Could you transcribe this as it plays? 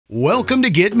Welcome to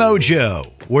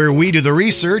GetMojo, where we do the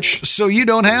research so you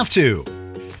don't have to.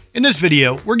 In this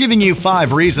video, we're giving you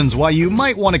 5 reasons why you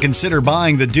might want to consider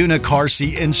buying the Doona car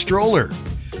seat and stroller.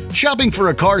 Shopping for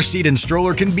a car seat and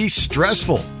stroller can be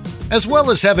stressful. As well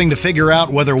as having to figure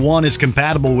out whether one is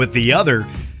compatible with the other,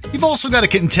 you've also got to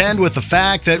contend with the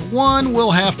fact that one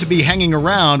will have to be hanging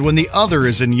around when the other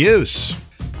is in use.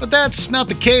 But that's not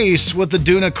the case with the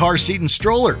Doona car seat and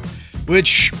stroller,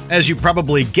 which, as you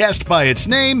probably guessed by its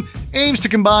name, aims to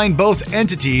combine both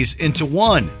entities into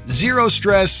one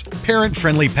zero-stress,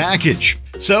 parent-friendly package.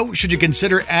 So, should you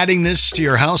consider adding this to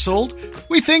your household?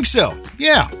 We think so,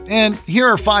 yeah, and here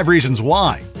are 5 reasons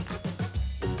why.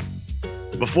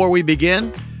 Before we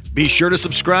begin, be sure to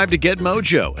subscribe to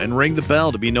GetMojo and ring the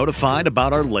bell to be notified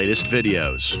about our latest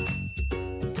videos.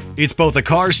 It's both a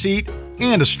car seat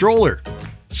and a stroller.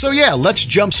 So yeah, let's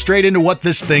jump straight into what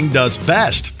this thing does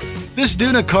best. This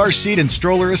Doona car seat and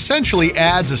stroller essentially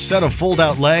adds a set of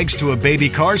fold-out legs to a baby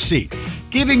car seat,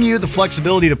 giving you the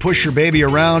flexibility to push your baby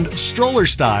around stroller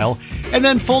style and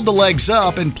then fold the legs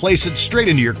up and place it straight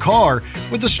into your car,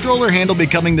 with the stroller handle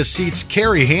becoming the seat's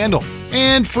carry handle.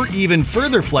 And for even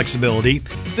further flexibility,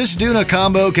 this Doona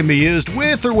combo can be used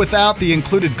with or without the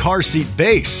included car seat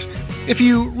base, if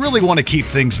you really want to keep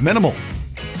things minimal.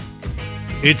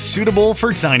 It's suitable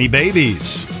for tiny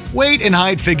babies. Weight and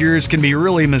height figures can be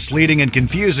really misleading and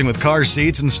confusing with car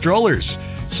seats and strollers,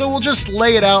 so we'll just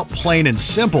lay it out plain and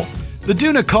simple. The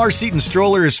Doona car seat and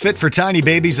stroller is fit for tiny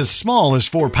babies as small as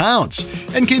 4 pounds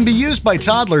and can be used by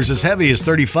toddlers as heavy as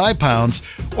 35 pounds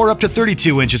or up to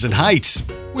 32 inches in height,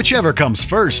 whichever comes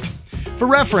first. For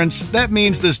reference, that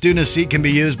means this Doona seat can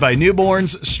be used by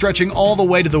newborns, stretching all the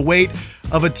way to the weight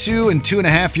of a 2 and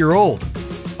 2.5-year-old.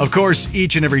 Of course,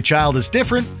 each and every child is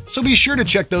different, so be sure to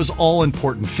check those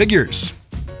all-important figures.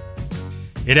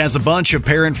 It has a bunch of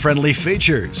parent-friendly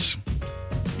features.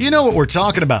 You know what we're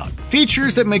talking about.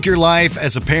 Features that make your life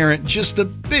as a parent just a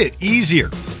bit easier.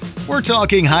 We're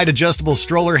talking height-adjustable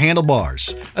stroller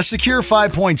handlebars, a secure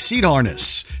 5-point seat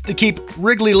harness to keep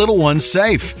wriggly little ones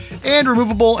safe, and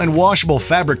removable and washable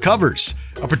fabric covers,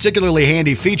 a particularly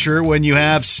handy feature when you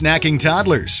have snacking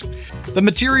toddlers. The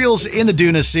materials in the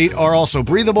Doona seat are also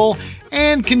breathable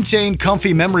and contain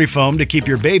comfy memory foam to keep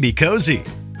your baby cozy.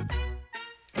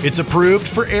 It's approved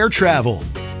for air travel.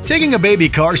 Taking a baby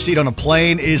car seat on a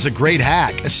plane is a great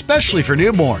hack, especially for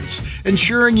newborns,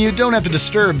 ensuring you don't have to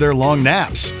disturb their long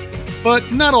naps.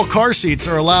 But not all car seats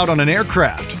are allowed on an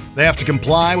aircraft. They have to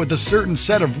comply with a certain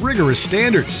set of rigorous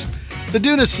standards. The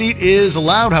Doona seat is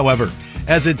allowed, however,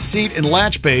 as its seat and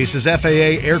latch base is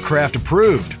FAA aircraft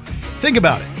approved. Think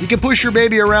about it. You can push your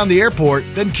baby around the airport,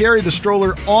 then carry the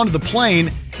stroller onto the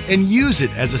plane and use it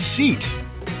as a seat.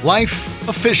 Life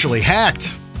officially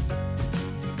hacked.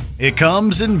 It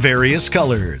comes in various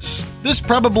colors. This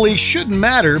probably shouldn't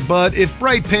matter, but if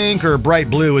bright pink or bright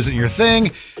blue isn't your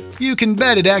thing, you can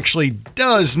bet it actually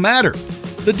does matter.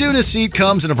 The Doona seat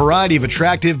comes in a variety of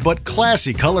attractive but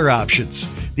classy color options.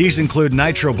 These include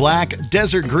nitro black,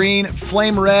 desert green,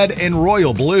 flame red, and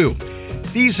royal blue.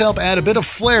 These help add a bit of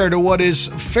flair to what is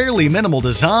fairly minimal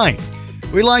design.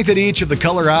 We like that each of the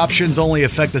color options only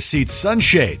affect the seat's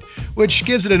sunshade, which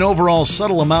gives it an overall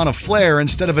subtle amount of flair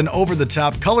instead of an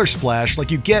over-the-top color splash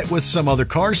like you get with some other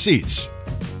car seats.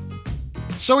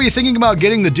 So are you thinking about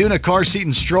getting the Doona car seat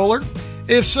and stroller?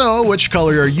 If so, which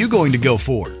color are you going to go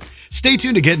for? Stay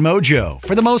tuned to GetMojo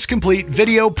for the most complete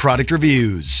video product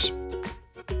reviews.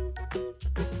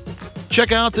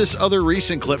 Check out this other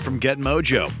recent clip from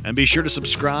GetMojo, and be sure to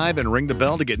subscribe and ring the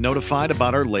bell to get notified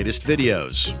about our latest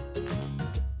videos.